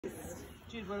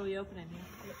Jude, what are we opening here?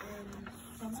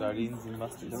 Sardines and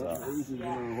mustard sauce. You're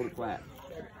gonna hold it flat.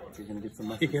 You're gonna get some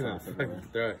mustard sauce.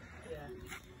 Throw it.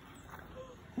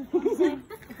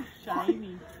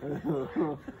 Shiny.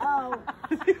 Oh.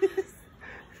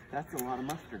 That's a lot of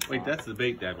mustard sauce. Wait, that's the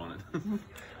bait Dad wanted.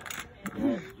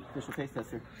 Yeah, official taste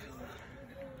tester.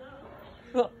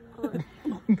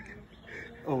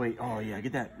 Oh wait, oh yeah,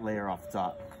 get that layer off the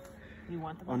top. You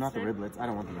want the Oh, not the mustard? riblets. I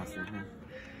don't want the mustard.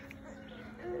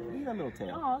 Look at that little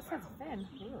tail. Oh, this has fin.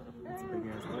 That's a big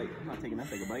ass bite. I'm not taking that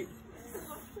big a bite.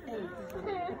 I can't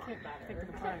pick it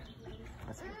apart.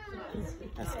 That's good.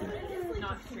 That's good.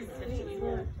 Not street fishing.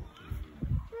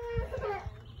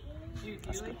 Jude, do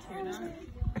you like tuna?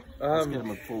 Let's get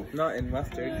him a full. Not in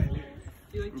mustard.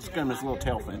 Do you like Just tuna? get him this little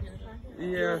tail fin.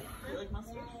 Yeah. Do you like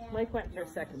mustard? Mike went for a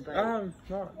second, but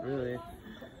Not really.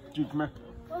 Jude, come here.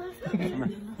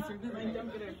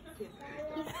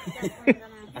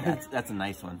 That's a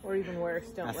nice one. or even worse,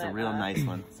 don't That's let a real nice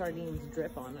one. sardines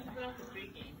drip on it.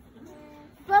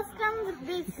 First comes a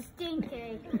big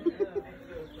stinker.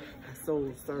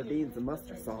 So sardines and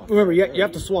mustard sauce. Remember, you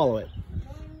have to swallow it.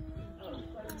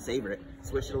 Savor it.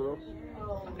 Swish it a little.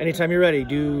 Anytime you're ready,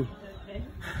 do.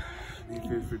 New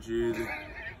food for Jude.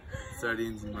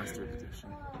 Sardines and mustard edition.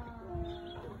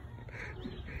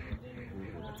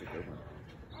 That's a good one.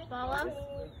 Follow.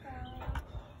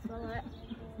 Follow it.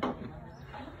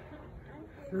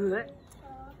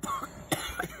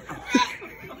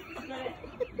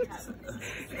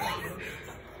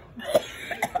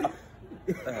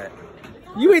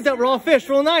 You ate that raw fish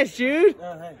real nice, Jude.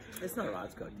 It's not raw,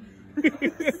 it's cooked.